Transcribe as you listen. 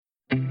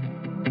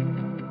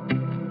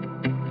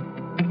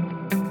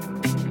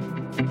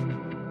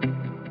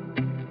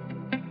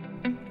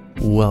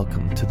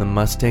Welcome to the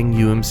Mustang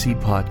UMC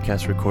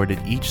podcast, recorded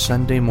each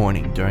Sunday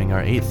morning during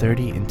our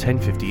 8:30 and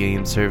 10:50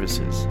 a.m.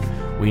 services.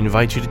 We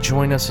invite you to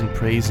join us in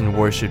praise and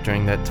worship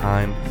during that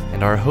time,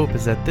 and our hope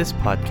is that this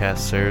podcast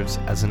serves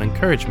as an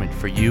encouragement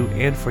for you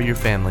and for your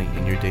family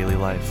in your daily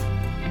life.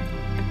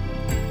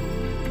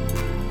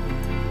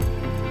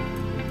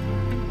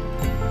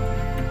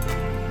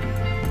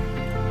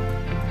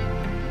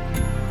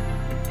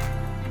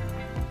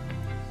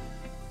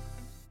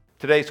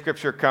 Today's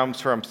scripture comes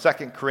from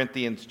 2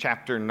 Corinthians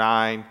chapter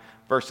 9,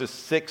 verses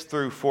 6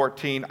 through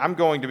 14. I'm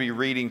going to be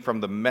reading from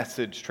the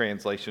Message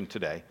translation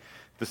today.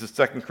 This is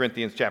 2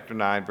 Corinthians chapter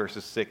 9,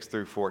 verses 6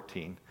 through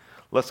 14.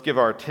 Let's give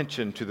our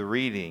attention to the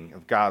reading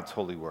of God's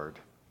holy word.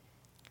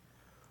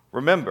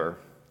 Remember,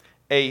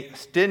 a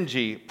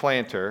stingy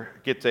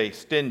planter gets a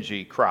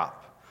stingy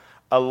crop.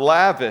 A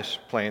lavish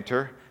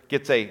planter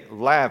gets a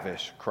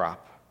lavish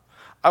crop.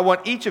 I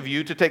want each of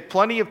you to take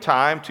plenty of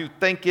time to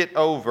think it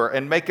over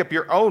and make up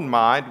your own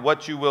mind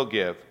what you will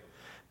give.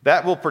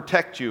 That will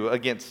protect you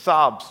against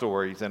sob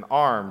stories and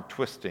arm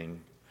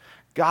twisting.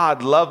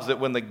 God loves it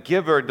when the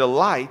giver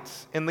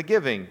delights in the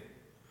giving.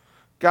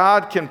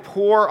 God can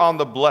pour on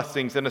the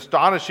blessings in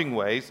astonishing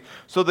ways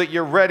so that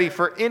you're ready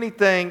for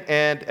anything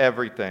and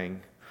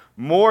everything,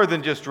 more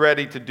than just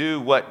ready to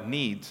do what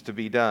needs to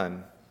be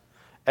done.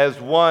 As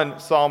one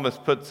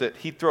psalmist puts it,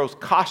 he throws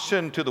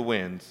caution to the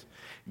winds,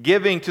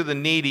 giving to the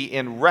needy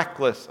in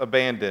reckless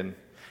abandon.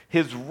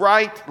 His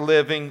right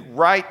living,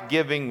 right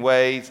giving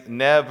ways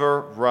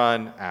never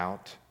run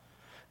out,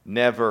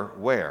 never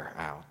wear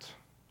out.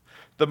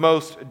 The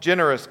most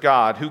generous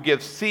God, who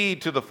gives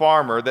seed to the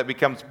farmer that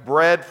becomes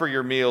bread for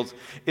your meals,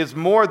 is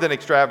more than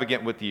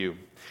extravagant with you.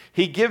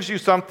 He gives you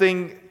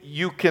something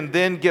you can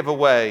then give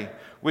away,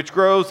 which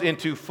grows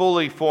into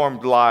fully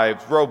formed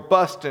lives,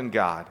 robust in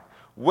God,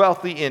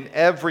 wealthy in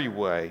every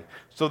way,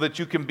 so that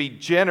you can be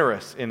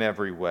generous in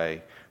every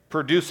way,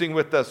 producing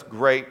with us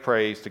great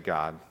praise to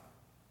God.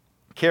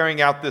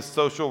 Carrying out this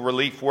social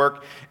relief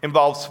work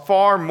involves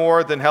far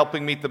more than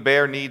helping meet the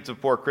bare needs of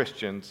poor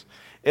Christians.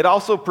 It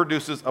also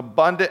produces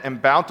abundant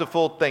and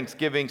bountiful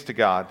thanksgivings to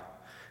God.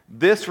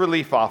 This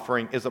relief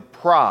offering is a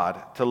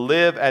prod to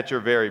live at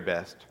your very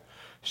best,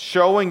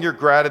 showing your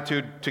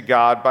gratitude to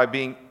God by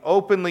being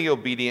openly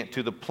obedient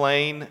to the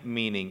plain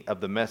meaning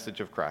of the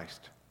message of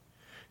Christ.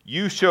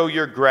 You show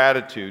your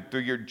gratitude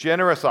through your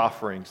generous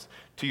offerings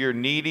to your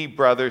needy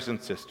brothers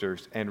and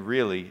sisters, and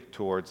really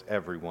towards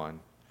everyone.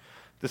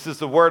 This is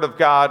the word of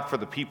God for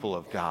the people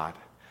of God.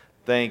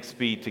 Thanks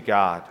be to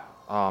God.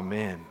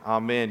 Amen.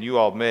 Amen. You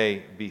all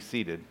may be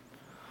seated.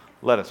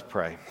 Let us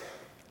pray.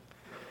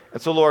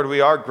 And so, Lord,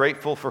 we are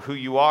grateful for who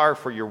you are,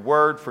 for your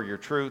word, for your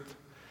truth.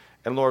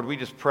 And Lord, we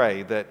just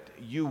pray that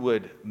you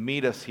would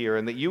meet us here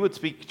and that you would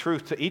speak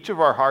truth to each of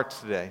our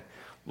hearts today.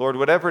 Lord,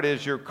 whatever it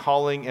is you're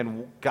calling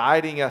and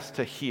guiding us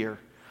to hear,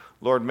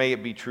 Lord, may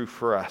it be true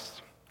for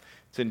us.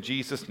 It's in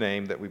Jesus'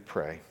 name that we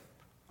pray.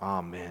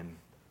 Amen.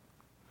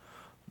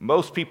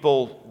 Most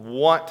people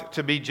want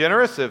to be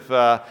generous. If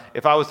I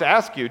was to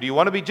ask you, do you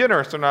want to be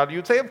generous or not,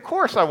 you'd say, of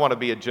course I want to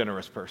be a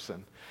generous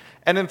person.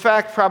 And in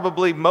fact,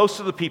 probably most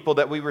of the people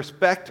that we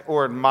respect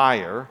or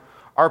admire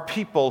are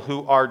people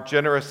who are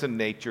generous in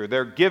nature.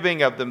 They're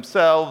giving of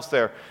themselves,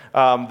 they're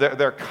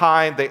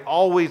kind, they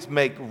always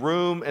make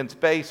room and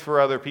space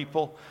for other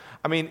people.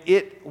 I mean,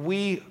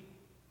 we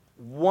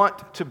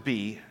want to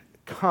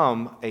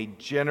become a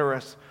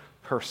generous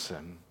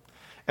person.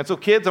 And so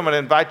kids, I'm going to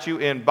invite you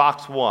in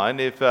box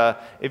one.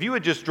 If you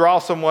would just draw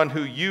someone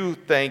who you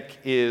think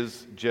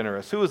is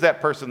generous. Who is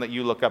that person that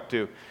you look up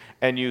to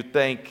and you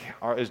think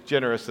is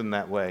generous in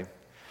that way?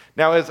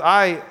 Now, as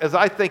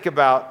I think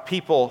about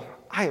people,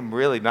 I am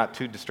really not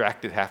too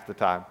distracted half the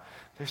time.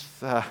 There's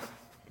there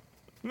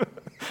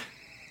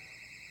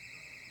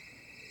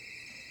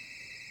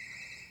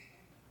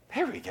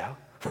we go.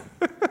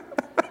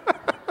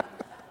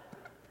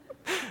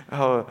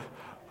 Oh,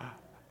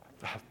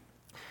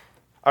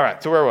 all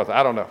right, so where was I?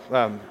 I don't know.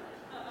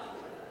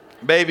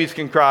 Babies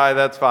can cry,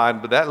 that's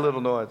fine, but that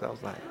little noise, I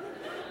was like,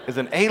 is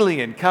an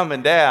alien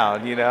coming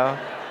down, you know?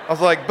 I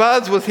was like,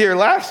 Buzz was here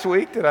last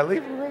week. Did I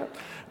leave him around?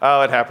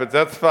 Oh, it happens.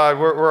 That's fine.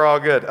 We're all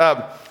good.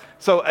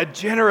 So a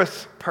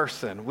generous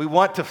person. We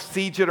want to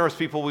see generous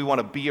people. We want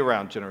to be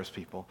around generous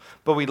people.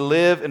 But we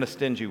live in a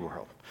stingy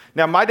world.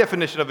 Now, my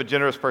definition of a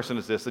generous person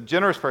is this. A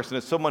generous person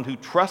is someone who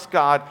trusts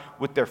God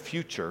with their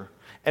future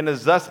and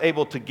is thus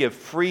able to give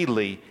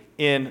freely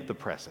in the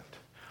present.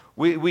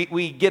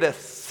 We get a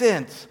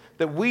sense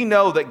that we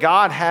know that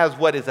God has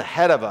what is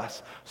ahead of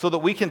us so that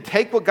we can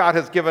take what God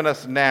has given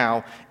us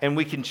now and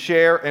we can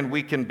share and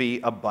we can be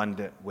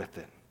abundant with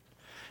it.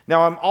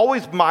 Now, I'm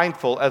always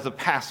mindful as a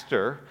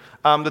pastor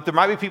that there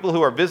might be people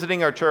who are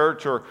visiting our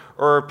church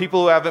or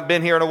people who haven't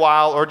been here in a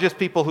while or just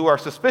people who are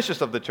suspicious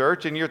of the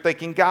church, and you're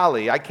thinking,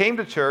 golly, I came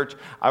to church,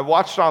 I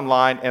watched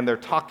online, and they're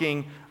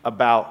talking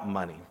about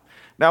money.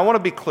 Now, I want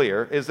to be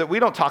clear, is that we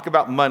don't talk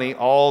about money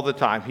all the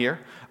time here,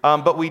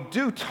 but we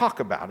do talk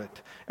about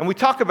it. And we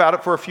talk about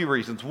it for a few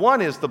reasons. One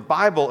is the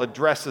Bible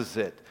addresses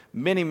it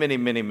many, many,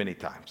 many, many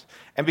times.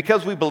 And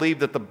because we believe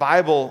that the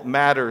Bible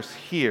matters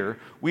here,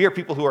 we are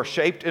people who are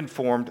shaped and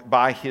formed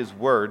by His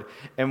Word,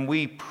 and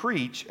we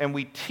preach and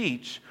we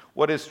teach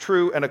what is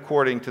true and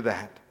according to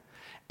that.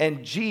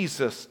 And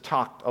Jesus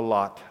talked a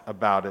lot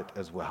about it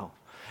as well.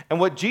 And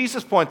what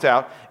Jesus points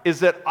out is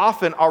that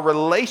often our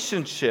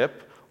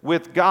relationship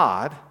with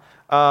God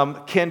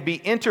can be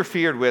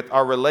interfered with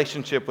our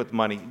relationship with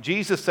money.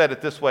 Jesus said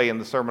it this way in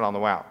the Sermon on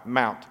the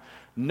Mount: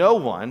 no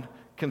one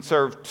can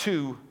serve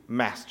two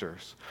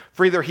masters.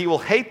 For either he will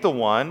hate the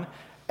one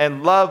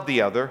and love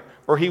the other,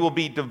 or he will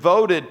be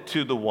devoted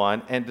to the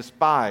one and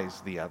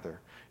despise the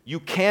other. You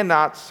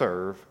cannot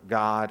serve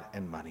God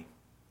and money.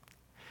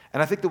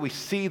 And I think that we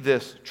see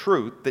this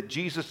truth that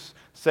Jesus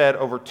said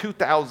over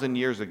 2,000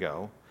 years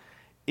ago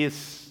is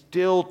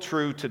still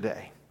true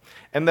today.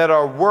 And that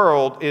our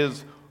world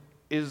is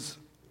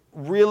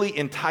really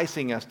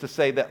enticing us to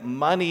say that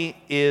money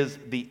is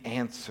the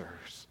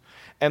answers.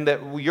 And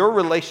that your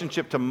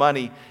relationship to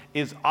money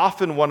is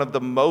often one of the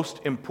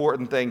most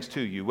important things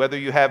to you, whether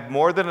you have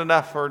more than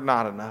enough or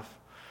not enough.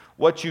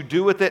 What you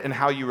do with it and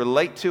how you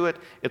relate to it,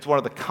 it's one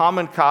of the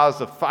common cause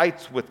of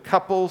fights with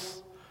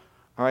couples.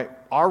 All right,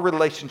 our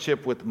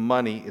relationship with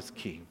money is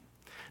key.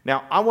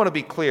 Now, I want to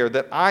be clear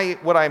that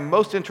what I'm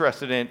most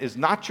interested in is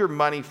not your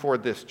money for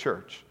this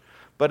church,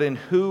 but in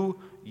who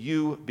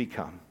you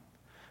become.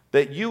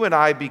 That you and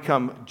I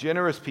become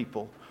generous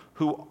people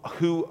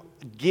who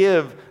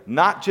give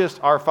not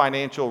just our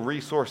financial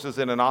resources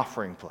in an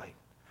offering plate,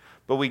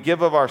 but we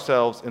give of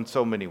ourselves in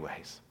so many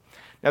ways.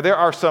 Now, there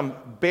are some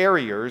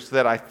barriers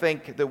that I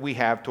think that we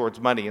have towards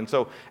money. And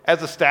so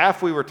as a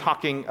staff, we were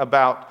talking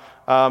about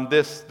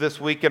this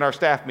week in our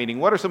staff meeting.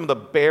 What are some of the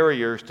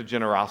barriers to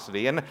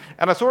generosity? And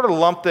I sort of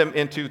lumped them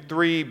into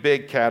three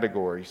big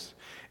categories.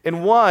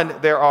 In one,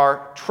 there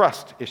are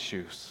trust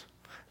issues,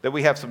 that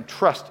we have some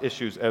trust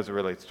issues as it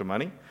relates to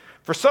money.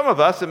 For some of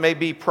us, it may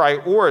be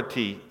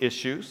priority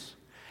issues.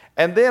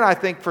 And then I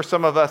think for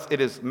some of us, it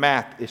is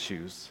math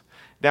issues.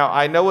 Now,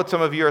 I know what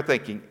some of you are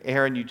thinking.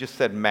 Aaron, you just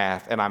said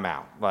math, and I'm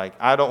out. Like,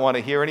 I don't want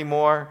to hear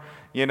anymore.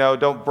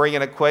 Don't bring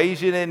an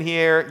equation in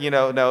here.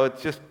 No,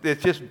 it's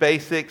just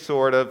basic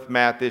sort of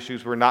math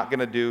issues we're not going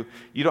to do.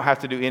 You don't have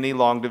to do any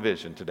long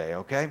division today,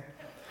 okay?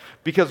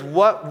 Because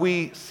what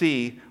we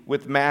see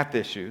with math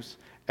issues,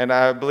 and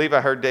I believe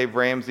I heard Dave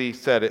Ramsey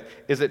said it,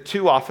 is that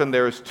too often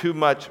there is too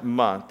much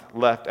month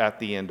left at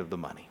the end of the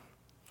money.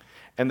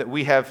 And that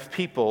we have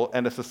people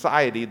and a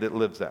society that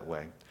lives that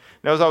way.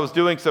 Now, as I was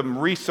doing some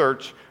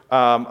research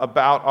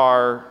about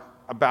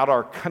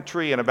our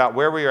country and about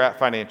where we are at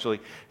financially,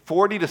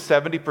 40 to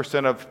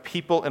 70% of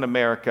people in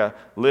America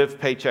live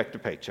paycheck to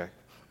paycheck,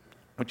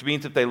 which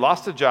means if they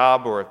lost a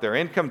job or if their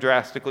income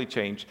drastically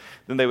changed,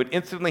 then they would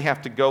instantly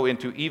have to go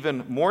into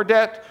even more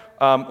debt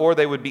or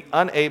they would be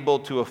unable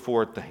to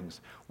afford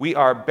things. We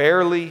are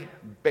barely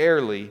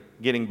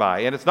getting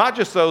by. And it's not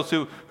just those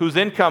whose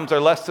incomes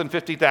are less than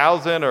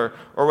 $50,000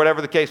 or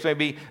whatever the case may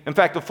be. In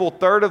fact, a full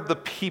third of the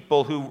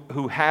people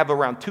who have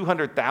around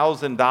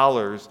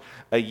 $200,000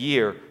 a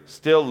year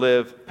still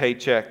live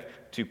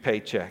paycheck to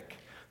paycheck.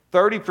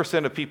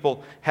 30% of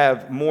people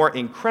have more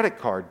in credit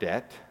card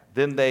debt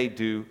than they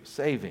do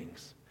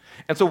savings.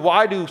 And so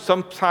why do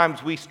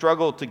sometimes we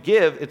struggle to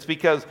give? It's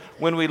because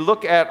when we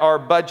look at our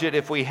budget,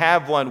 if we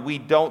have one, we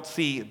don't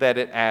see that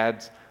it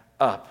adds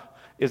up,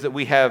 is that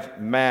we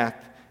have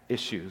math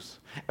issues.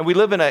 And we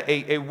live in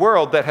a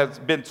world that has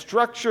been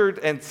structured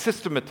and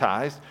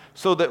systematized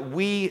so that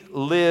we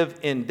live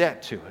in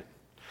debt to it.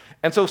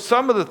 And so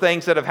some of the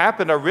things that have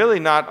happened are really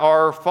not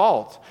our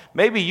fault.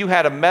 Maybe you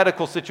had a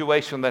medical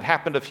situation that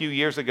happened a few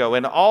years ago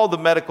and all the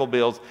medical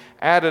bills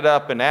added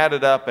up and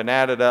added up and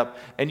added up,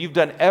 and you've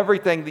done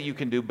everything that you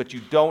can do, but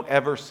you don't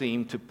ever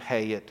seem to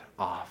pay it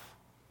off.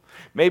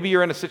 Maybe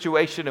you're in a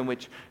situation in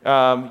which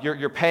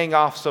you're paying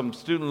off some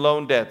student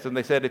loan debts, and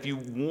they said if you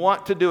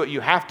want to do it, you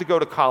have to go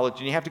to college,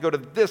 and you have to go to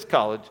this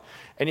college,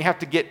 and you have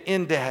to get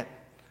in debt.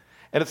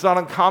 And it's not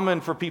uncommon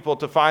for people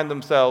to find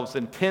themselves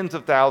in tens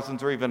of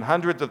thousands or even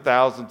hundreds of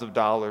thousands of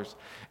dollars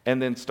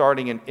and then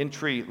starting an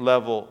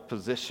entry-level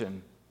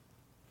position.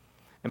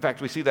 In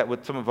fact, we see that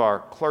with some of our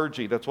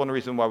clergy. That's one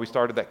reason why we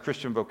started that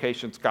Christian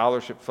Vocation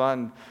Scholarship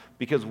Fund,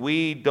 because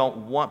we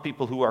don't want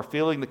people who are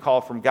feeling the call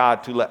from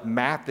God to let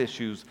math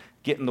issues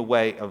get in the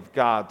way of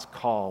God's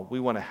call. We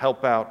want to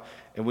help out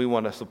and we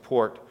want to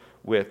support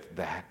with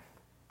that.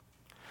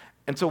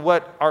 And so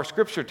what our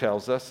scripture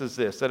tells us is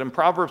this, that in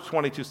Proverbs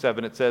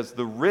 22:7 it says,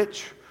 the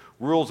rich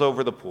rules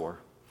over the poor,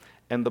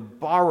 and the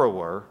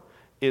borrower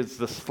is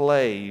the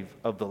slave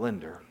of the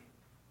lender.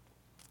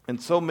 And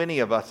so many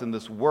of us in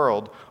this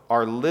world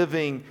are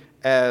living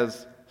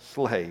as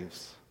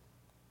slaves.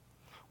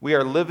 We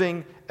are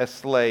living as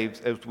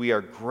slaves as we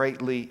are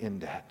greatly in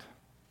debt.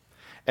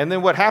 And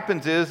then what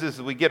happens is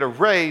we get a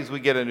raise, we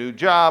get a new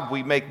job,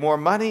 we make more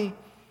money,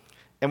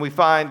 and we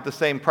find the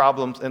same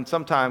problems and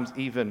sometimes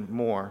even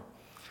more.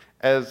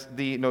 As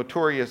the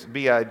notorious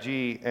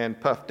B.I.G. and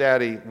Puff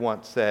Daddy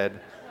once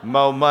said,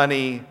 mo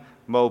money,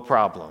 mo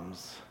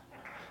problems.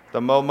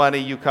 The more money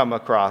you come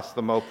across,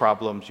 the more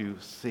problems you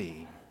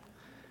see.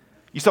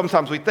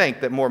 Sometimes we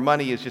think that more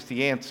money is just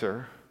the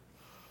answer,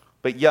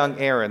 but young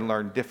Aaron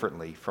learned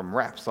differently from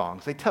rap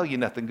songs. They tell you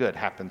nothing good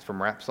happens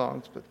from rap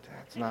songs, but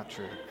that's not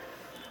true.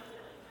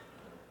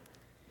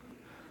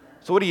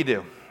 So what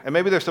do? And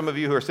maybe there's some of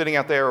you who are sitting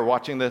out there or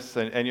watching this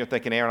and you're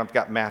thinking, Aaron, I've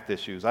got math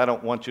issues. I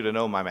don't want you to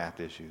know my math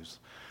issues.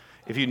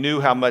 If you knew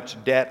how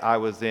much debt I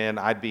was in,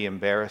 I'd be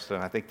embarrassed.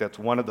 And I think that's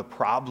one of the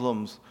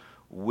problems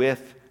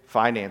with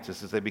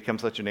finances is they become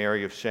such an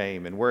area of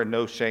shame. And we're a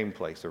no shame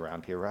place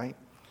around here, right?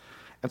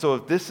 And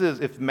so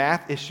if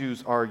math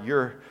issues are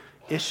your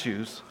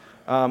issues,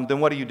 then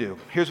what do?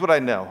 Here's what I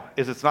know,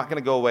 is it's not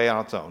going to go away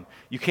on its own.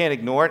 You can't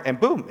ignore it, and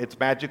boom, it's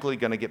magically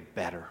going to get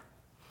better,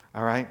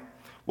 all right?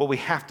 What we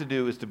have to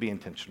do is to be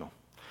intentional.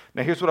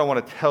 Now, here's what I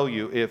want to tell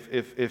you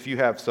if you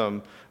have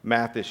some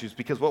math issues,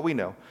 because what we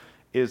know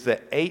is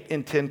that 8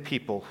 in 10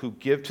 people who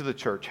give to the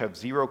church have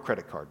 0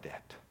 credit card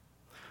debt.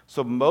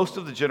 So most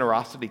of the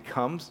generosity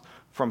comes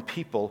from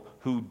people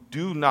who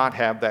do not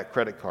have that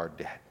credit card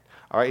debt.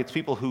 All right, it's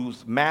people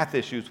whose math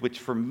issues, which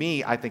for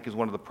me, I think is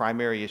one of the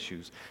primary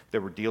issues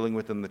that we're dealing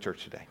with in the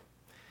church today,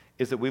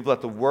 is that we've let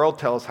the world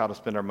tell us how to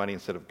spend our money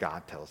instead of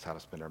God tell us how to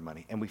spend our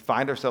money. And we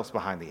find ourselves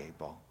behind the 8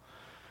 ball.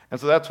 And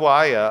so that's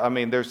why,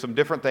 there's some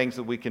different things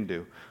that we can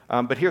do.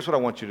 But here's what I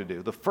want you to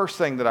do. The first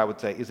thing that I would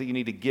say is that you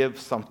need to give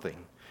something.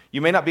 You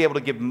may not be able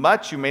to give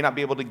much, you may not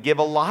be able to give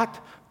a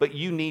lot, but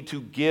you need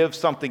to give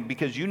something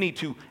because you need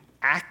to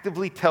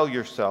actively tell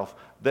yourself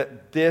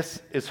that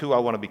this is who I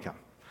want to become.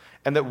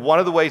 And that one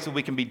of the ways that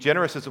we can be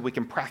generous is that we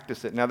can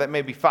practice it. Now, that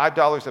may be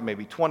 $5, that may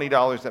be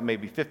 $20, that may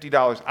be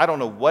 $50. I don't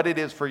know what it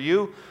is for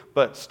you,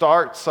 but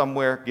start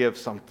somewhere, give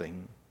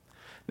something.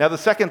 Now, the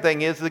second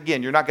thing is,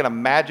 again, you're not going to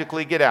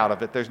magically get out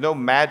of it. There's no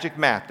magic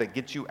math that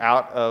gets you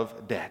out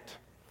of debt.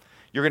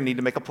 You're going to need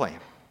to make a plan.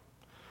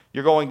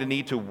 You're going to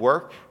need to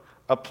work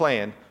a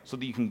plan so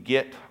that you can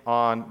get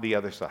on the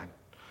other side.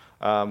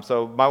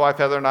 So my wife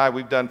Heather and I,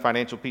 we've done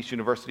Financial Peace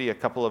University a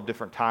couple of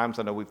different times.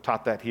 I know we've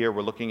taught that here.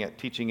 We're looking at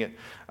teaching it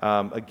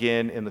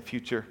again in the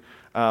future.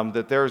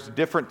 That there's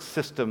different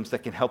systems that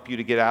can help you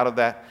to get out of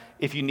that.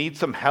 If you need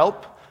some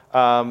help,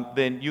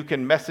 then you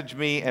can message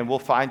me and we'll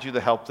find you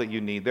the help that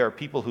you need. There are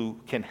people who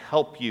can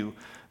help you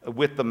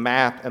with the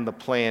math and the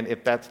plan.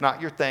 If that's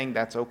not your thing,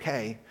 that's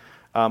okay.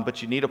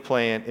 But you need a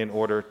plan in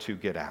order to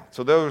get out.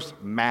 So those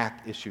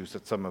math issues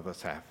that some of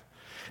us have.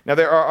 Now,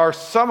 there are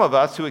some of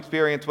us who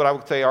experience what I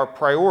would say are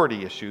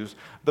priority issues.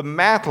 The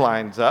math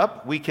lines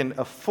up. We can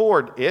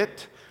afford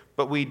it,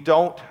 but we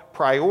don't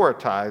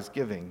prioritize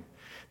giving.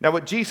 Now,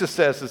 what Jesus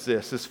says is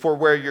this, is for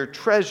where your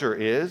treasure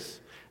is,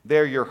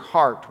 there your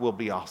heart will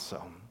be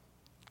also.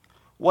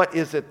 What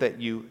is it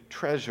that you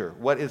treasure?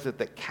 What is it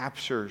that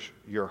captures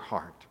your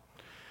heart?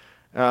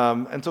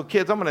 And so,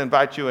 kids, I'm going to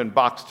invite you in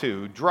box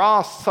 2.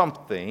 Draw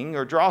something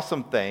or draw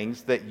some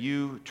things that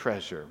you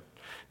treasure.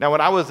 Now, when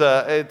I was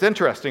it's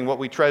interesting what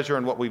we treasure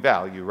and what we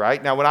value,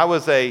 right? Now, when I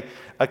was a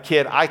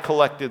kid, I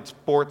collected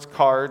sports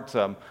cards.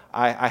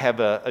 I have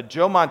a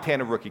Joe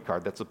Montana rookie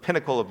card. That's the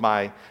pinnacle of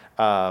my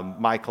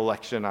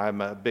collection. I'm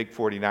a big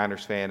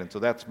 49ers fan, and so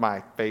that's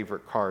my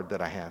favorite card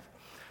that I have.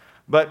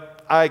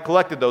 But I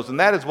collected those, and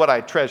that is what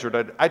I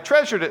treasured. I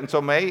treasured it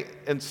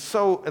in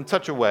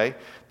such a way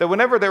that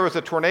whenever there was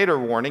a tornado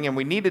warning and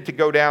we needed to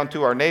go down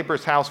to our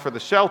neighbor's house for the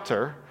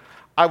shelter,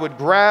 I would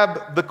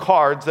grab the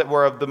cards that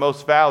were of the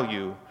most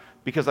value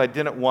because I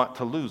didn't want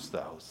to lose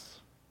those.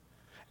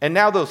 And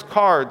now those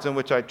cards in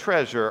which I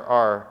treasure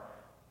are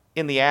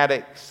in the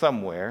attic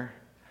somewhere,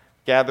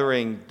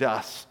 gathering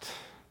dust,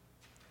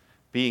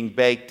 being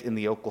baked in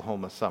the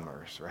Oklahoma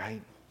summers,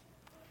 right?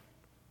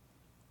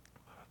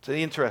 It's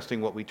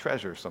interesting what we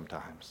treasure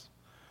sometimes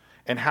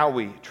and how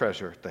we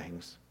treasure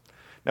things.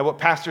 Now, what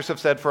pastors have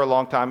said for a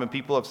long time and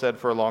people have said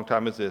for a long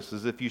time is this,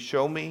 is if you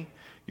show me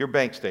your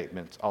bank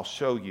statements, I'll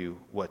show you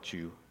what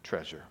you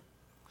treasure.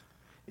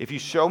 If you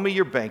show me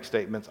your bank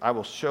statements, I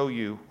will show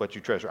you what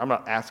you treasure. I'm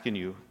not asking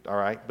you, all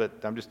right, but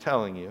I'm just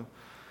telling you,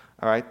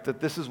 all right, that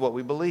this is what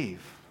we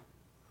believe.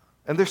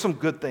 And there's some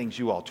good things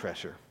you all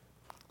treasure.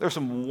 There's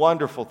some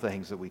wonderful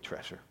things that we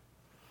treasure,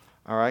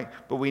 all right?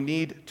 But we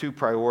need to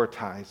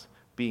prioritize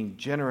being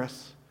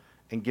generous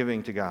and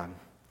giving to God.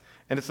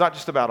 And it's not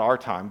just about our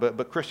time,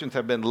 but Christians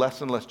have been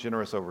less and less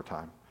generous over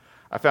time.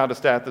 I found a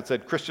stat that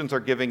said Christians are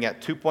giving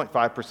at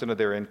 2.5% of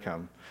their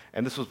income,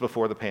 and this was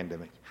before the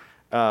pandemic.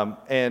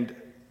 And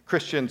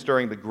Christians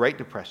during the Great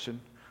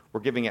Depression were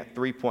giving at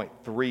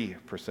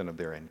 3.3% of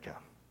their income.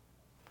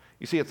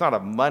 You see, it's not a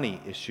money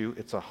issue,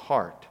 it's a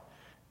heart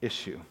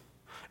issue.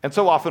 And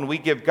so often we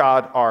give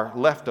God our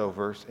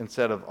leftovers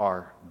instead of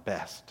our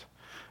best.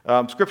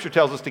 Scripture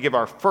tells us to give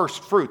our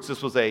first fruits.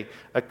 This was a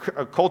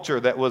culture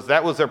that was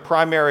their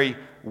primary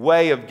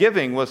way of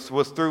giving was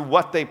through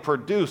what they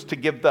produced, to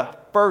give the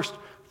first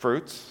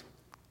fruits.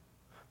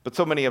 But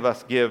so many of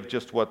us give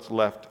just what's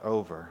left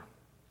over.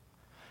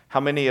 How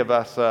many of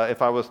us,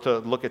 if I was to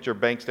look at your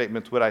bank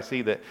statements, would I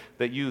see that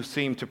you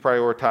seem to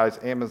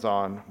prioritize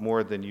Amazon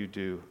more than you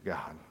do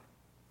God?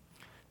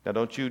 Now,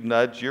 don't you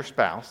nudge your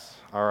spouse,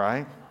 all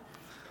right?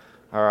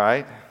 All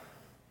right?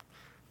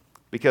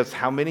 Because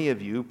how many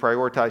of you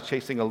prioritize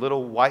chasing a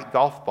little white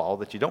golf ball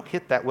that you don't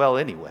hit that well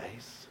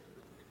anyways,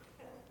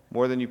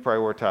 more than you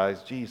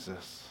prioritize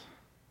Jesus?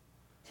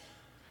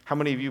 How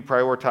many of you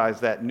prioritize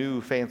that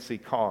new fancy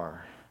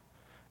car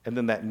and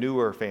then that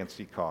newer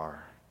fancy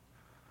car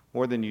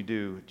more than you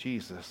do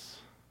Jesus?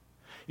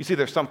 You see,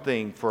 there's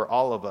something for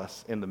all of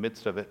us in the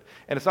midst of it.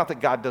 And it's not that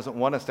God doesn't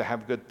want us to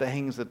have good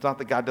things. It's not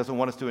that God doesn't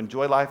want us to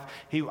enjoy life.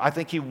 I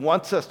think He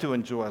wants us to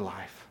enjoy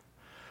life.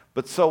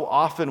 But so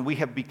often we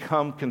have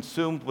become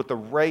consumed with the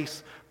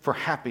race for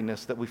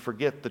happiness that we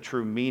forget the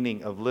true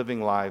meaning of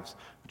living lives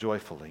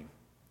joyfully.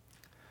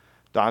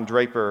 Don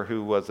Draper,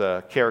 who was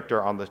a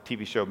character on the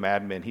TV show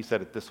Mad Men, he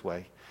said it this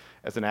way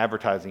as an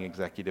advertising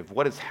executive: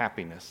 what is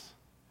happiness?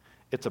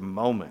 It's a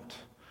moment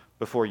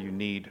before you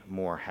need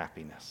more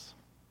happiness.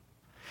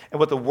 And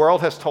what the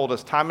world has told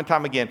us time and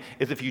time again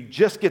is if you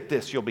just get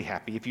this, you'll be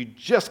happy. If you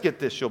just get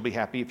this, you'll be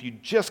happy. If you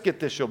just get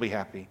this, you'll be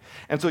happy.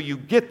 And so you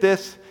get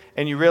this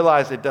and you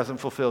realize it doesn't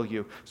fulfill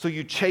you. So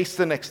you chase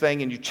the next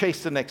thing and you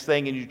chase the next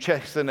thing and you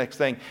chase the next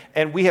thing.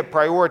 And we have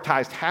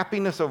prioritized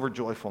happiness over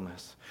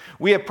joyfulness.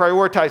 We have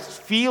prioritized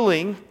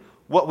feeling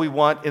what we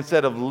want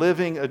instead of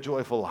living a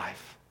joyful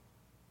life.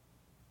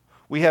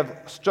 We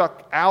have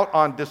struck out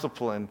on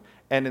discipline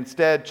and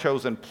instead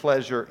chosen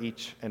pleasure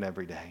each and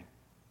every day.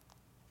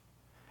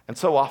 And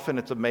so often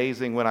it's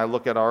amazing when I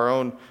look at our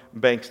own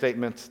bank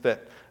statements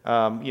that,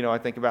 I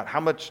think about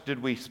how much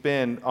did we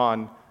spend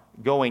on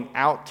going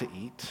out to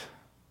eat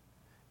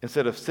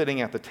instead of sitting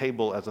at the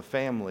table as a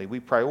family. We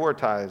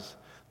prioritize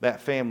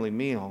that family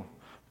meal,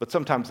 but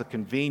sometimes the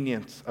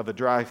convenience of a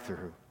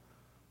drive-through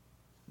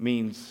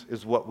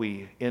is what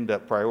we end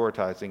up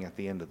prioritizing at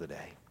the end of the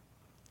day.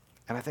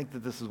 And I think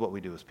that this is what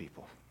we do as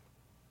people.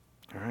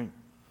 All right?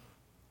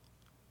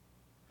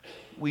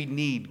 We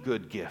need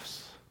good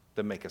gifts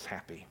that make us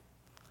happy,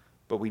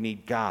 but we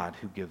need God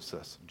who gives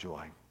us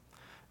joy.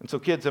 And so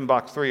kids, in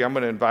box 3, I'm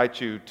going to invite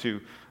you to,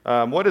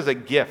 what is a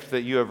gift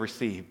that you have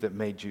received that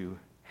made you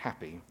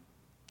happy?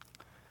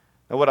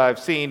 Now, what I've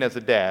seen as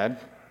a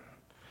dad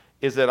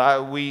is that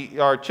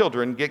our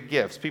children get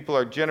gifts. People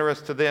are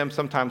generous to them.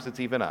 Sometimes it's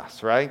even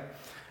us, right?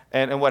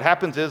 And what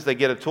happens is they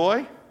get a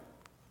toy,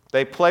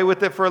 they play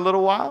with it for a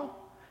little while,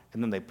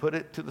 and then they put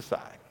it to the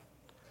side.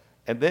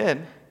 And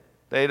then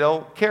they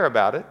don't care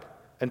about it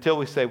until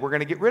we say, we're going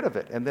to get rid of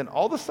it. And then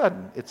all of a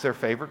sudden, it's their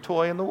favorite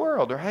toy in the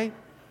world, right?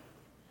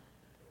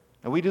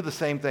 And we do the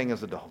same thing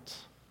as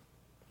adults.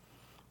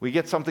 We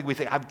get something, we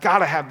say, I've got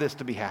to have this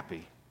to be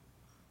happy.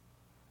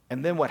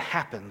 And then what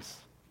happens,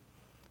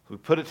 we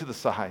put it to the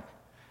side,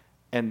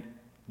 and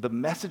the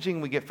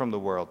messaging we get from the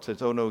world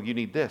says, oh no, you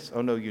need this.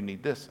 Oh no, you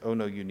need this. Oh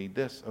no, you need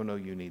this. Oh no,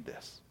 you need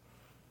this.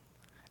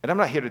 And I'm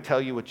not here to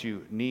tell you what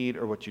you need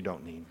or what you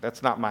don't need.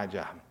 That's not my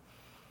job,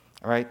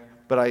 all right?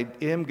 But I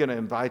am going to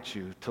invite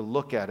you to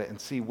look at it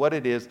and see what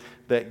it is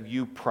that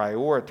you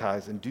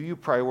prioritize. And do you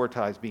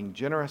prioritize being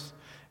generous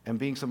and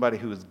being somebody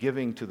who is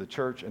giving to the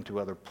church and to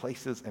other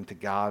places and to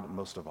God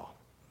most of all?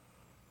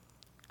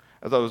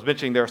 As I was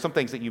mentioning, there are some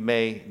things that you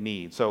may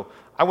need. So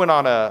I went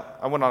on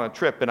a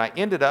trip and I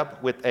ended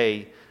up with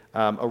a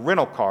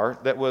rental car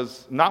that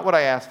was not what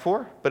I asked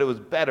for, but it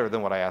was better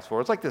than what I asked for.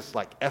 It's like this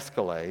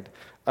Escalade,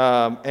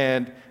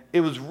 and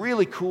it was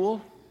really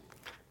cool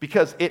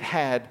because it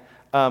had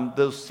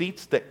those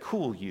seats that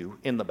cool you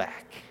in the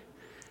back.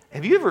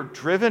 Have you ever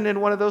driven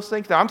in one of those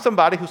things? Now, I'm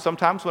somebody who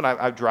sometimes when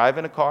I drive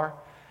in a car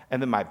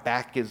and then my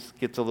back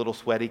gets a little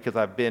sweaty because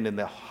I've been in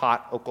the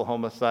hot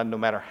Oklahoma sun, no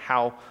matter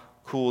how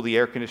cool the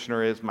air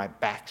conditioner is, my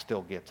back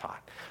still gets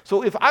hot.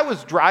 So if I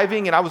was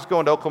driving and I was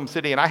going to Oklahoma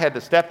City and I had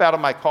to step out of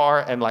my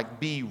car and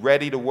be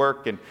ready to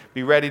work and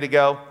be ready to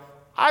go,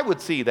 I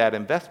would see that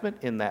investment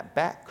in that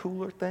back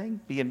cooler thing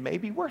being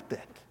maybe worth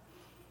it.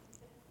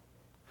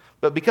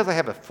 But because I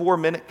have a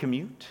 4-minute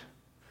commute,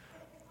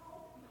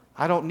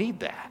 I don't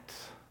need that.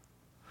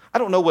 I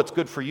don't know what's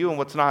good for you and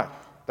what's not.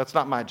 That's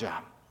not my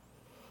job.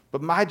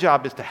 But my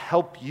job is to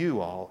help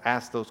you all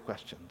ask those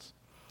questions.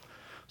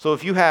 So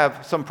if you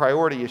have some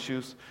priority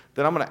issues,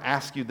 then I'm going to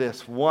ask you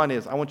this. One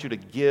is I want you to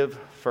give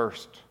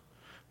first.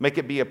 Make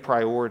it be a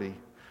priority.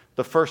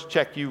 The first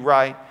check you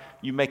write,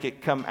 you make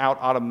it come out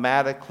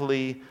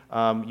automatically.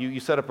 You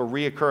set up a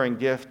reoccurring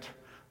gift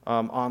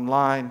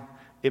online.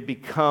 It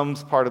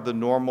becomes part of the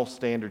normal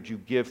standard. You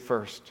give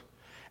first.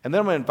 And then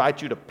I'm going to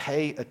invite you to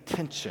pay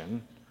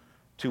attention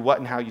to what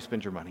and how you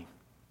spend your money.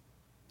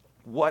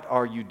 What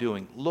are you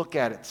doing? Look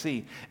at it,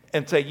 see,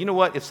 and say, you know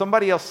what? If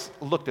somebody else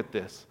looked at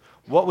this,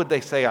 what would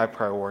they say I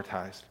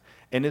prioritized?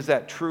 And is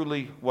that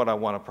truly what I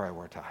want to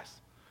prioritize?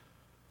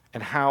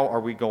 And how are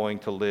we going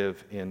to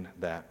live in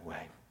that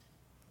way?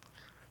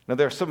 Now,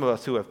 there are some of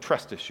us who have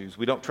trust issues.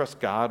 We don't trust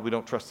God. We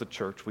don't trust the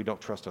church. We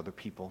don't trust other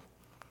people.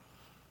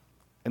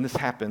 And this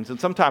happens, and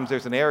sometimes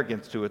there's an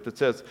arrogance to it that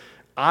says,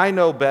 I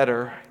know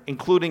better,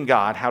 including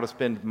God, how to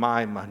spend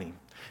my money.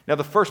 Now,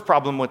 the first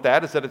problem with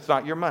that is that it's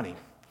not your money.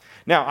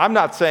 Now, I'm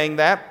not saying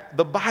that.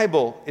 The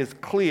Bible is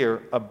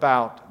clear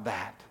about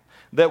that.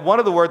 That one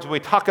of the words we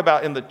talk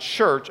about in the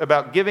church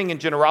about giving and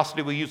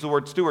generosity, we use the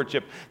word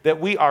stewardship, that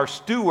we are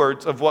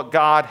stewards of what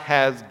God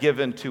has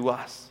given to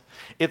us.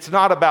 It's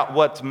not about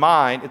what's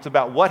mine, it's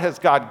about what has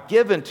God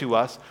given to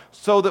us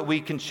so that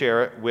we can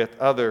share it with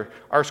others.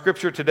 Our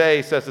scripture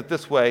today says it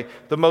this way: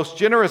 the most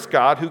generous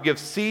God who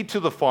gives seed to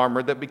the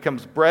farmer that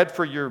becomes bread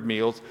for your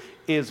meals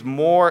is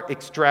more than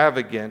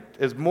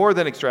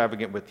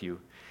extravagant with you.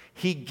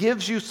 He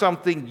gives you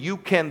something you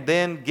can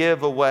then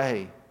give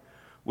away,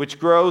 which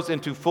grows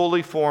into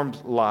fully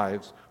formed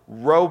lives,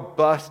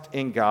 robust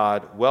in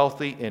God,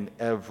 wealthy in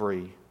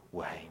every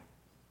way,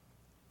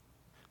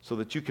 so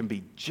that you can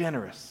be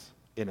generous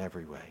in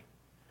every way,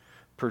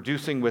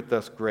 producing with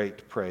us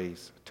great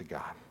praise to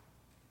God.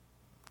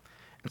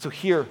 And so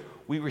here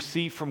we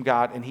receive from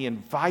God, and he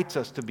invites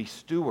us to be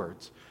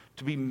stewards,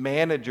 to be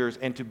managers,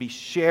 and to be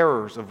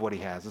sharers of what he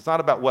has. It's not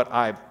about what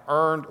I've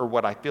earned or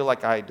what I feel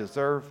like I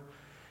deserve.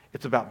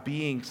 It's about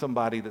being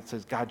somebody that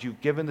says, God,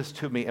 you've given this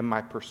to me, and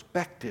my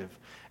perspective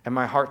and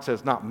my heart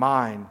says, not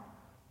mine,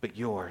 but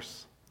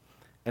yours.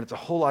 And it's a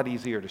whole lot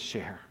easier to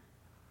share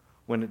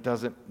when it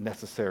doesn't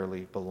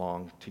necessarily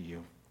belong to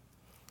you.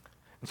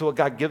 And so what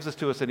God gives us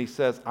to us, and he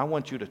says, I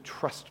want you to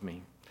trust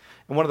me.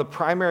 And one of the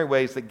primary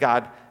ways that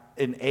God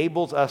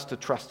enables us to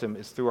trust him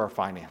is through our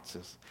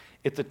finances.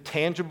 It's a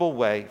tangible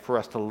way for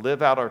us to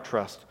live out our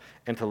trust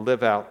and to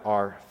live out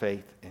our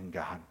faith in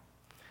God.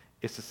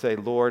 It's to say,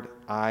 Lord,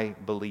 I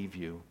believe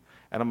you,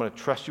 and I'm going to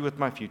trust you with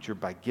my future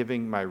by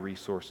giving my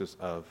resources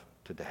of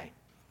today.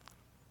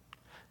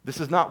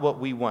 This is not what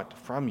we want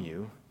from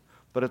you,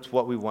 but it's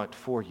what we want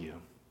for you.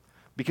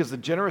 Because the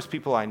generous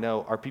people I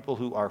know are people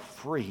who are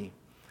free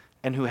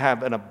and who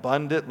have an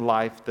abundant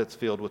life that's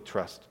filled with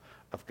trust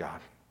of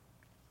God.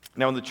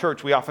 Now, in the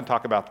church, we often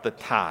talk about the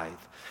tithe.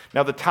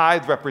 Now, the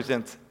tithe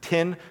represents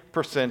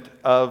 10%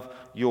 of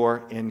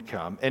your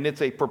income, and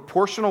it's a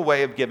proportional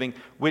way of giving,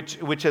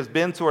 which has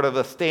been sort of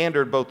a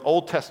standard, both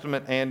Old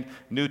Testament and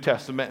New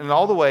Testament, and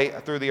all the way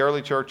through the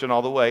early church and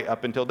all the way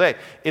up until today.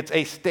 It's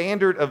a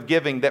standard of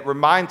giving that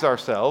reminds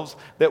ourselves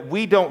that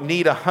we don't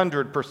need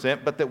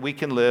 100%, but that we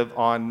can live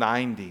on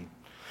 90%.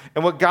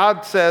 And what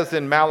God says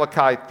in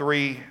Malachi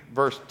 3,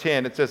 verse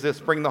 10, it says this: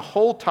 bring the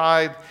whole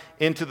tithe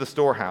into the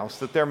storehouse,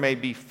 that there may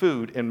be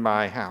food in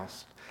my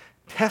house.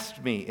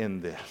 Test me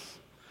in this,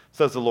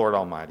 says the Lord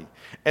Almighty,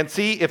 and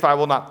see if I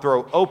will not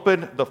throw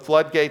open the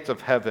floodgates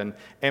of heaven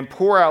and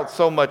pour out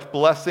so much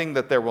blessing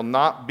that there will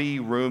not be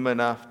room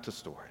enough to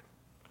store it.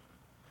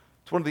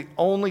 It's one of the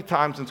only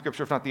times in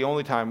Scripture, if not the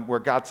only time, where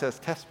God says,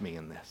 test me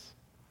in this.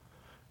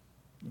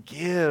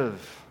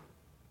 Give,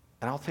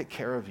 and I'll take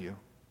care of you.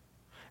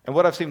 And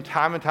what I've seen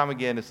time and time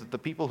again is that the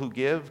people who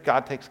give,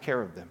 God takes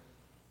care of them.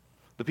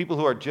 The people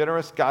who are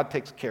generous, God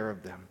takes care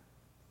of them.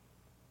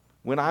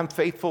 When I'm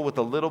faithful with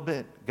a little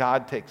bit,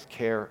 God takes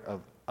care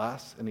of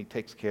us, and he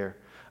takes care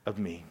of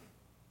me.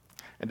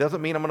 It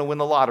doesn't mean I'm going to win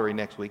the lottery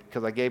next week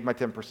because I gave my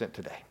 10%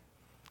 today.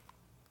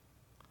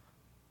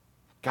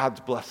 God's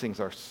blessings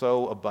are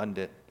so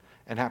abundant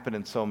and happen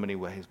in so many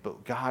ways,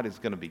 but God is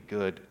going to be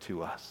good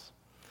to us.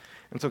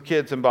 And so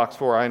kids, in box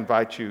 4, I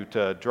invite you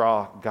to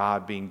draw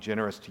God being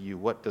generous to you.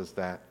 What does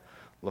that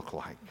look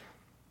like?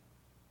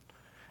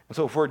 And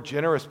so if we're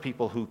generous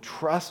people who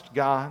trust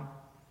God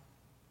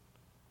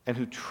and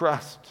who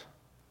trust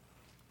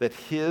that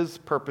his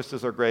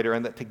purposes are greater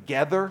and that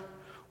together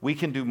we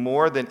can do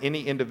more than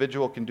any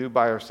individual can do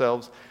by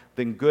ourselves,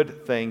 then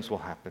good things will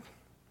happen.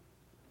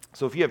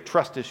 So if you have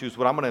trust issues,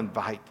 what I'm going to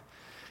invite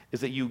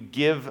is that you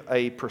give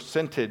a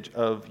percentage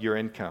of your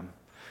income.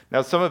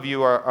 Now, some of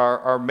you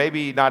are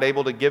maybe not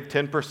able to give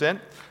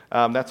 10%.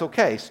 That's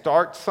okay.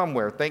 Start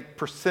somewhere. Think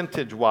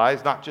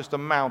percentage-wise, not just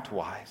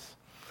amount-wise.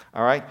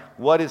 All right?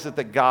 What is it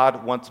that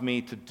God wants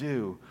me to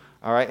do?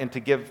 All right? And to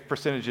give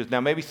percentages.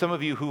 Now, maybe some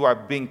of you who are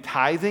being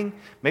tithing,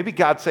 maybe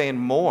God's saying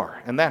more,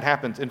 and that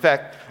happens. In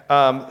fact,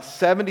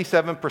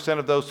 77%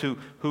 of those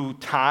who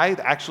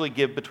tithe actually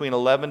give between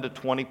 11 to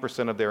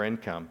 20% of their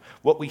income.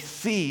 What we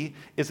see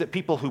is that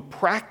people who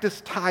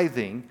practice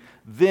tithing,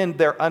 then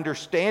their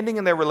understanding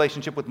and their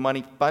relationship with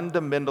money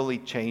fundamentally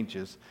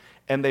changes,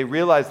 and they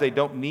realize they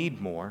don't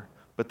need more,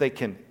 but they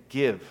can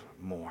give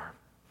more.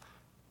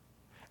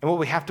 And what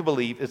we have to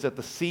believe is that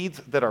the seeds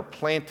that are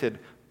planted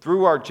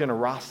through our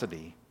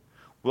generosity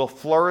will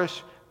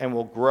flourish and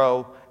will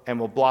grow and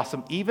will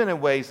blossom, even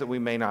in ways that we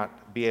may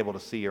not be able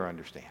to see or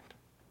understand.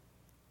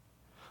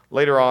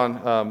 Later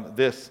on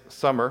this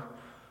summer,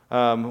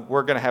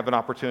 we're going to have an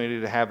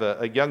opportunity to have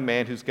a young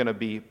man who's going to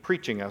be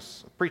preaching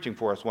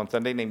for us one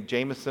Sunday named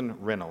Jameson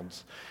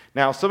Reynolds.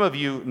 Now, some of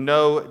you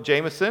know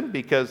Jameson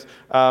because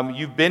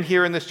you've been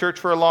here in this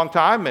church for a long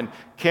time, and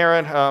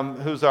Karen,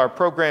 who's our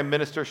program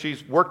minister,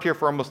 she's worked here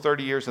for almost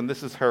 30 years, and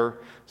this is her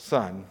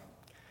son.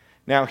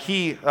 Now,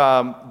 he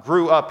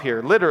grew up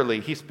here,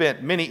 literally. He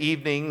spent many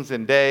evenings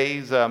and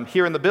days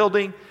here in the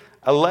building.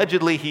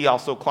 Allegedly, he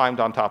also climbed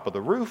on top of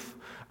the roof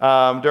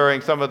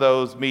during some of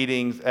those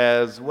meetings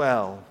as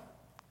well.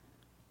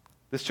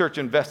 This church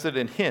invested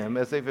in him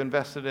as they've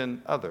invested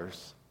in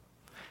others.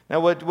 Now,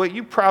 what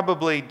you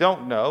probably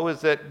don't know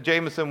is that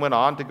Jameson went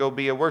on to go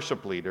be a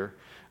worship leader,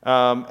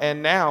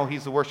 and now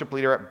he's the worship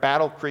leader at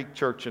Battle Creek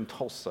Church in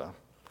Tulsa.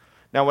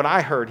 Now, when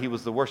I heard he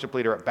was the worship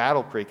leader at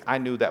Battle Creek, I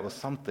knew that was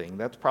something.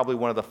 That's probably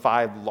one of the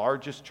 5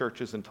 largest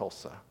churches in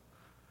Tulsa.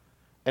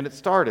 And it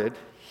started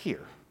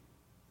here,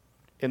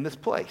 in this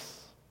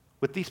place,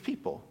 with these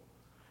people.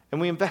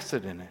 And we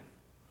invested in it.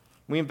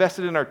 We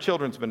invested in our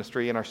children's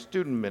ministry and our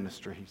student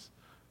ministries.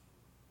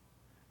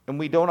 And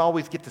we don't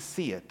always get to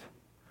see it,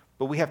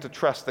 but we have to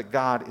trust that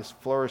God is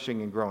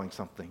flourishing and growing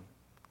something.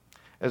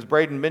 As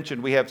Braden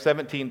mentioned, we have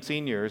 17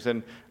 seniors,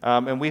 and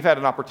we've had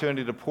an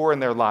opportunity to pour in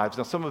their lives.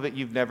 Now, some of it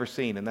you've never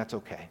seen, and that's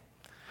okay.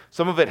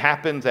 Some of it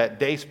happens at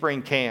Day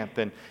Spring Camp,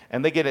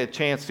 and they get a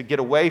chance to get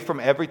away from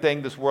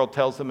everything this world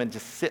tells them and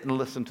just sit and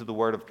listen to the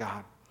Word of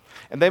God.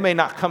 And they may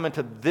not come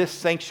into this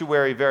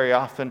sanctuary very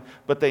often,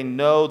 but they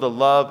know the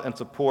love and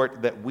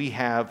support that we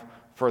have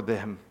for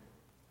them.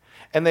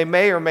 And they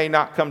may or may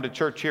not come to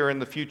church here in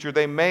the future.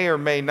 They may or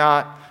may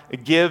not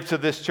give to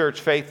this church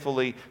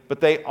faithfully,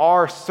 but they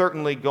are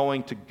certainly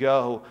going to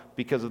go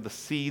because of the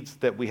seeds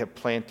that we have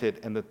planted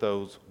and that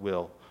those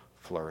will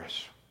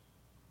flourish.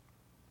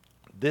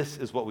 This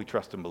is what we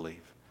trust and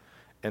believe,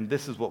 and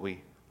this is what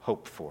we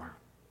hope for.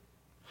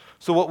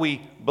 So what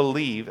we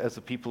believe as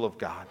the people of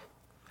God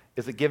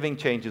is that giving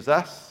changes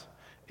us,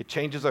 it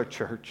changes our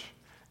church,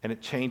 and it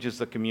changes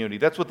the community.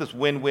 That's what this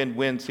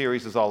win-win-win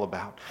series is all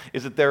about,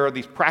 is that there are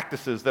these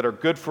practices that are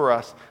good for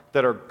us,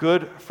 that are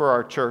good for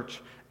our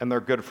church, and they're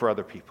good for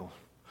other people.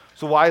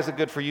 So why is it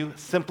good for you?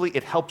 Simply,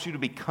 it helps you to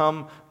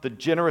become the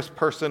generous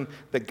person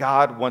that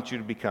God wants you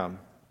to become.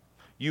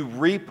 You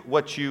reap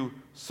what you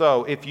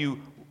sow. If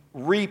you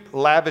reap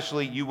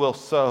lavishly, you will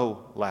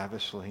sow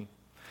lavishly.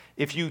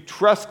 If you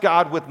trust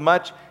God with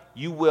much,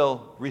 you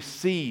will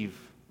receive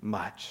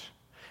much.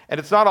 And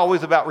it's not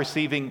always about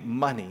receiving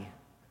money,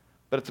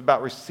 but it's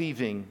about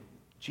receiving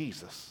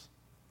Jesus,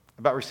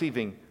 about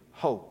receiving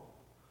hope,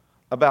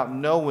 about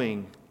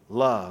knowing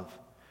love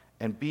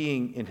and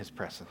being in his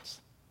presence.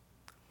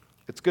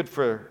 It's good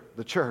for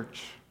the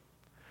church.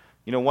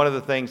 You know, one of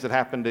the things that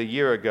happened a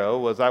year ago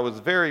was I was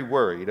very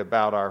worried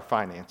about our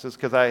finances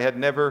because I had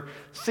never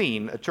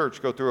seen a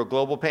church go through a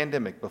global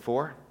pandemic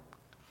before,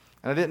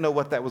 and I didn't know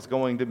what that was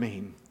going to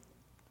mean.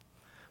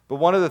 But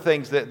one of the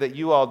things that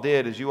you all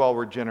did is you all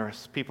were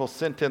generous. People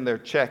sent in their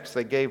checks,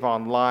 they gave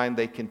online,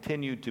 they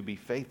continued to be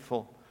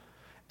faithful.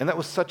 And that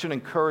was such an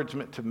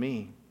encouragement to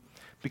me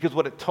because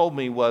what it told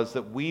me was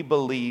that we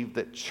believe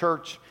that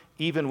church,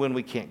 even when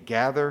we can't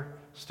gather,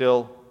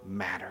 still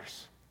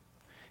matters.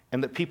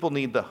 And that people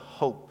need the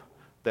hope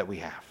that we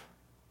have.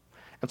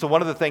 And so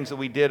one of the things that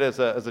we did as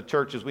a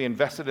church is we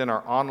invested in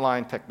our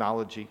online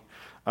technology.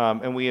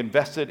 And we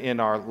invested in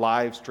our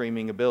live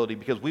streaming ability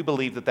because we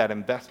believed that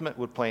investment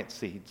would plant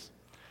seeds.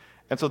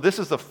 And so this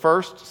is the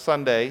first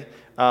Sunday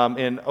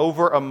in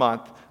over a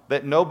month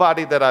that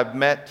nobody that I've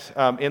met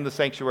in the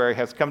sanctuary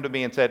has come to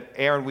me and said,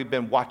 Aaron, we've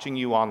been watching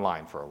you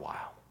online for a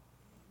while.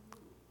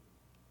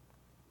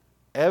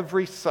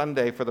 Every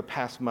Sunday for the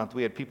past month,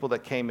 we had people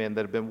that came in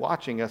that have been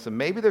watching us. And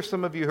maybe there's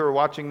some of you who are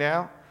watching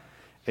now,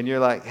 and you're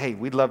like, hey,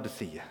 we'd love to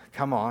see you.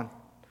 Come on.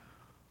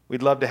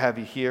 We'd love to have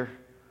you here.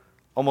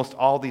 Almost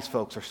all these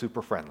folks are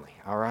super friendly,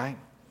 all right?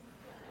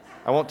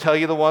 I won't tell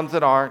you the ones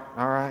that aren't,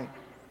 all right?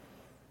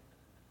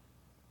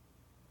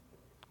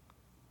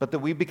 But that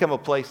we become a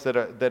place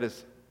that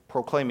is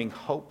proclaiming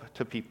hope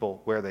to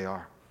people where they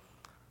are.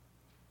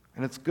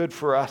 And it's good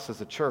for us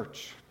as a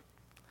church.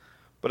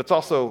 But it's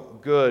also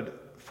good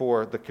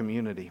for the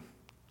community.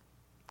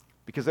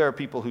 Because there are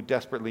people who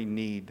desperately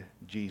need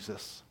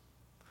Jesus.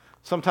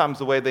 Sometimes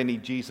the way they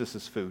need Jesus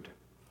is food.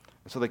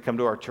 And so they come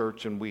to our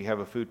church and we have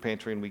a food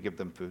pantry and we give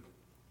them food.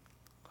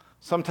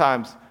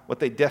 Sometimes what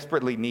they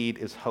desperately need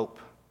is hope.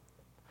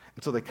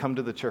 And so they come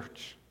to the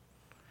church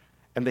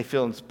and they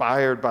feel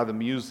inspired by the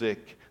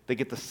music. They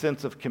get the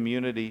sense of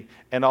community.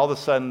 And all of a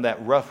sudden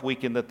that rough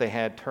weekend that they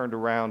had turned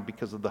around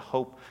because of the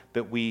hope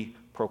that we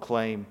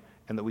proclaim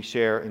and that we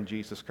share in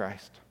Jesus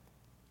Christ.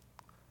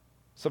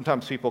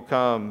 Sometimes people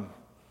come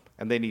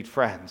and they need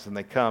friends, and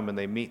they come and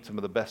they meet some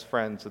of the best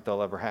friends that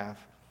they'll ever have.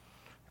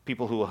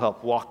 People who will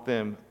help walk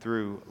them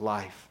through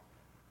life.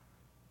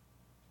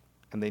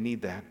 And they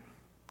need that.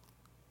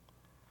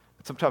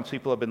 And sometimes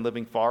people have been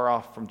living far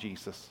off from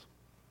Jesus.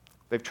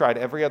 They've tried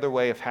every other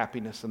way of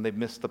happiness, and they've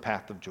missed the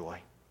path of joy.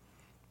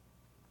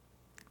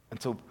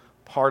 And so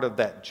part of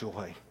that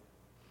joy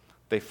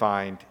they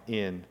find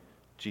in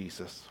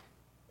Jesus.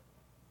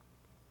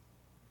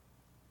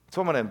 So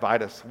I'm going to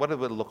invite us, what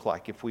would it look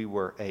like if we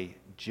were a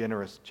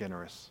generous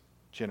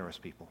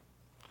people?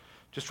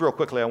 Just real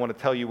quickly, I want to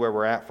tell you where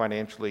we're at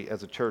financially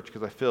as a church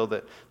because I feel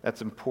that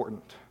that's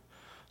important.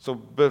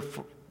 So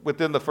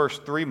within the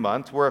first 3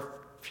 months, we're a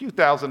few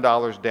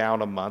 $1,000s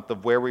down a month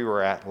of where we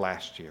were at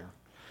last year.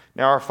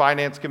 Now, our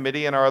finance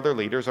committee and our other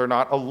leaders are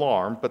not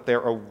alarmed, but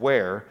they're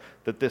aware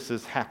that this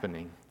is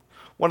happening.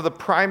 One of the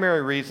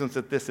primary reasons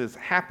that this is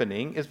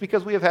happening is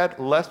because we have had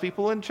less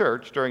people in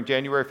church during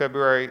January,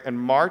 February, and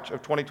March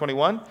of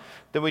 2021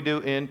 than we do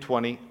in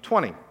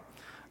 2020.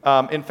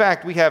 In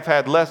fact, we have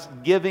had less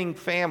giving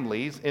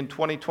families in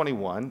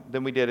 2021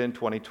 than we did in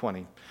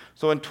 2020.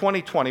 So in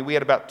 2020, we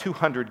had about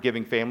 200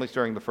 giving families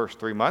during the first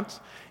 3 months.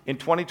 In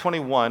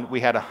 2021,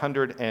 we had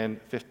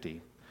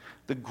 150.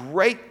 The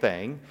great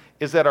thing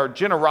is that our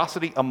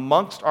generosity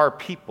amongst our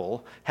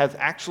people has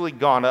actually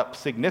gone up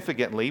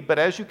significantly, but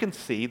as you can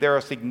see, there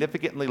are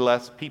significantly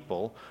less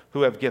people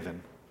who have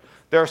given.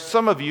 There are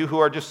some of you who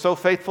are just so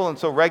faithful and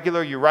so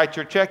regular. You write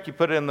your check, you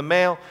put it in the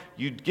mail,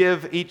 you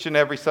give each and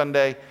every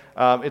Sunday.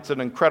 It's an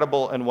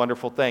incredible and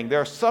wonderful thing.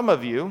 There are some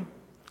of you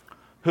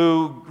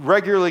who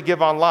regularly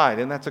give online,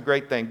 and that's a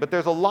great thing. But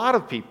there's a lot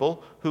of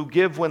people who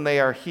give when they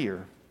are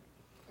here.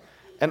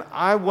 And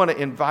I want to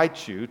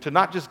invite you to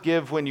not just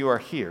give when you are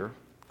here,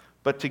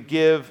 but to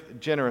give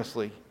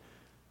generously,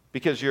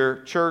 because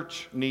your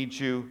church needs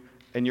you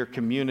and your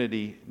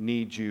community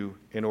needs you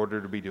in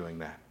order to be doing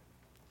that.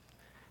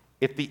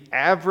 If the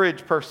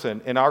average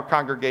person in our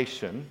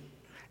congregation,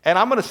 and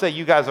I'm going to say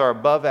you guys are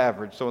above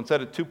average, so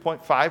instead of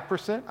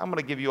 2.5%, I'm going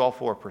to give you all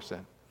 4%.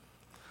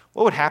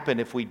 What would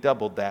happen if we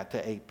doubled that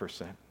to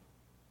 8%?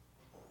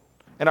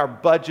 And our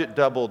budget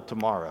doubled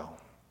tomorrow?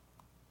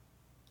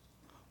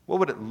 What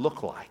would it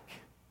look like?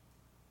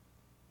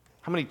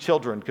 How many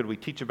children could we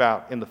teach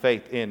about in the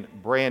faith in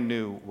brand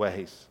new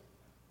ways?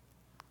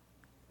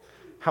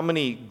 How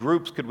many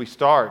groups could we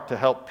start to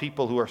help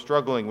people who are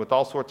struggling with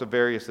all sorts of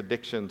various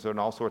addictions and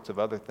all sorts of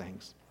other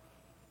things?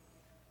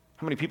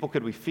 How many people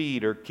could we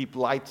feed or keep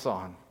lights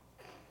on?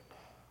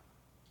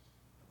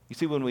 You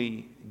see, when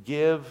we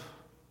give,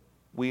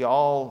 we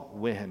all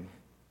win.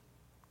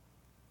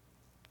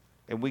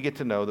 And we get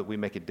to know that we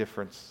make a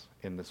difference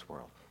in this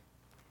world.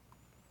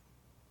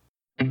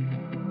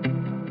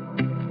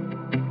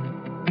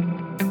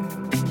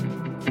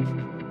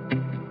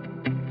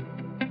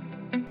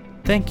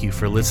 Thank you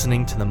for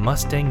listening to the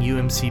Mustang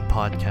UMC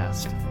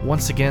podcast.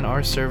 Once again,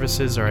 our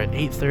services are at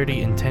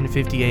 8:30 and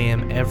 10:50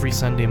 a.m. every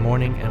Sunday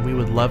morning, and we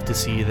would love to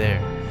see you there.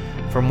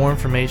 For more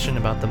information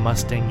about the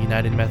Mustang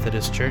United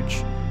Methodist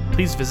Church,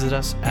 please visit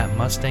us at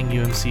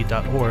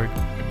mustangumc.org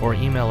or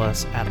email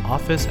us at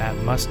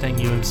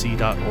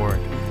office@mustangumc.org.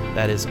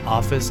 That is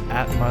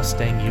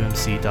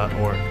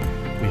office@mustangumc.org.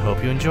 We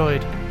hope you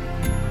enjoyed.